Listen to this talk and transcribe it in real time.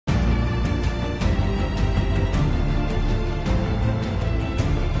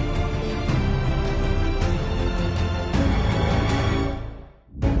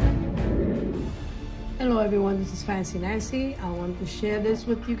everyone, this is Fancy Nancy. I wanted to share this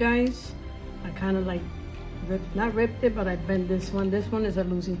with you guys. I kind of like not ripped it, but I bent this one. This one is a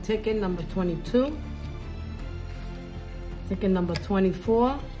losing ticket, number 22. Ticket number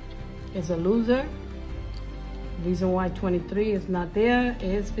 24 is a loser. The reason why 23 is not there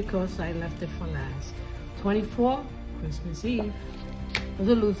is because I left it for last. 24, Christmas Eve, was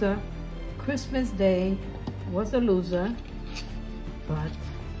a loser. Christmas Day was a loser, but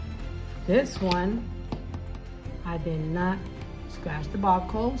this one, I did not scratch the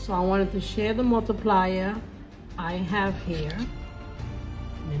barcode, so I wanted to share the multiplier I have here.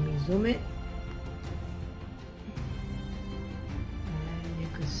 Let me zoom it. And you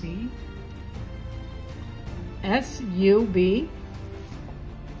can see S-U-B,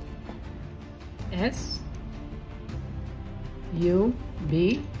 S-U-B,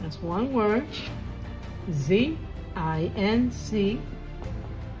 that's one word, Z-I-N-C,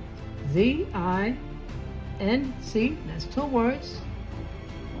 Z-I-N-C, that's two words,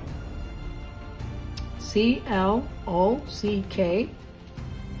 C-L-O-C-K,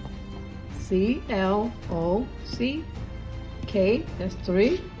 C-L-O-C-K, that's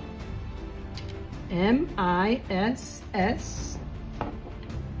three, M-I-S-S,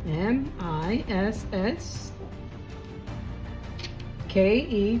 M-I-S-S,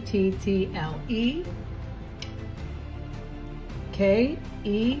 K-E-T-T-L-E,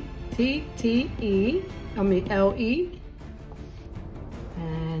 K-E-T-T-E, L-E,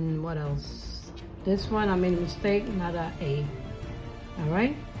 and what else? This one I made a mistake, not a A. All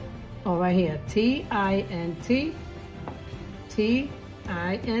right? Oh, right here, T-I-N-T,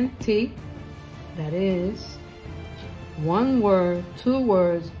 T-I-N-T. That is one word, two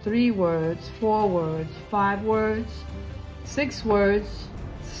words, three words, four words, five words, 6 words,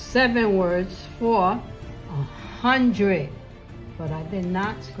 7 words for 100. But I did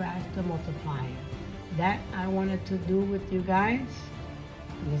not scratch the multiplier. That I wanted to do with you guys.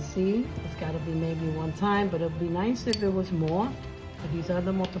 Let's see, it's got to be maybe one time, but it'd be nice if it was more. But these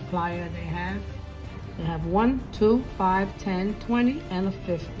other multiplier they have 1, 2, 5, 10, 20, and a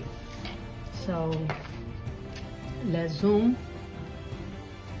 50. So let's zoom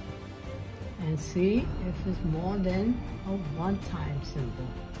and see if it's more than a one-time symbol.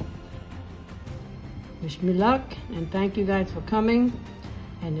 Wish me luck, and thank you guys for coming.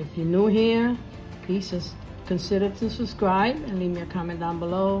 And if you're new here, please just consider to subscribe and leave me a comment down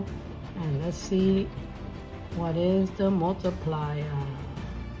below. And let's see what is the multiplier.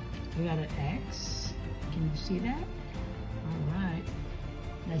 We got an X. Can you see that? All right.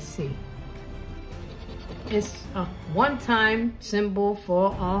 Let's see. It's a one-time symbol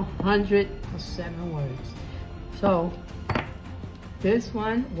for 100 for 7 words. So this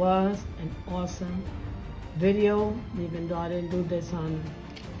one was an awesome video. Even though I didn't do this on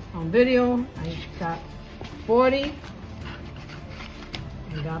video, I got 40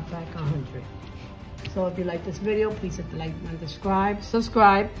 and got back 100. So if you like this video, please hit the like button,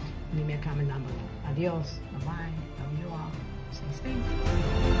 subscribe, leave me a comment down below. Adios, bye-bye, love you all, stay safe.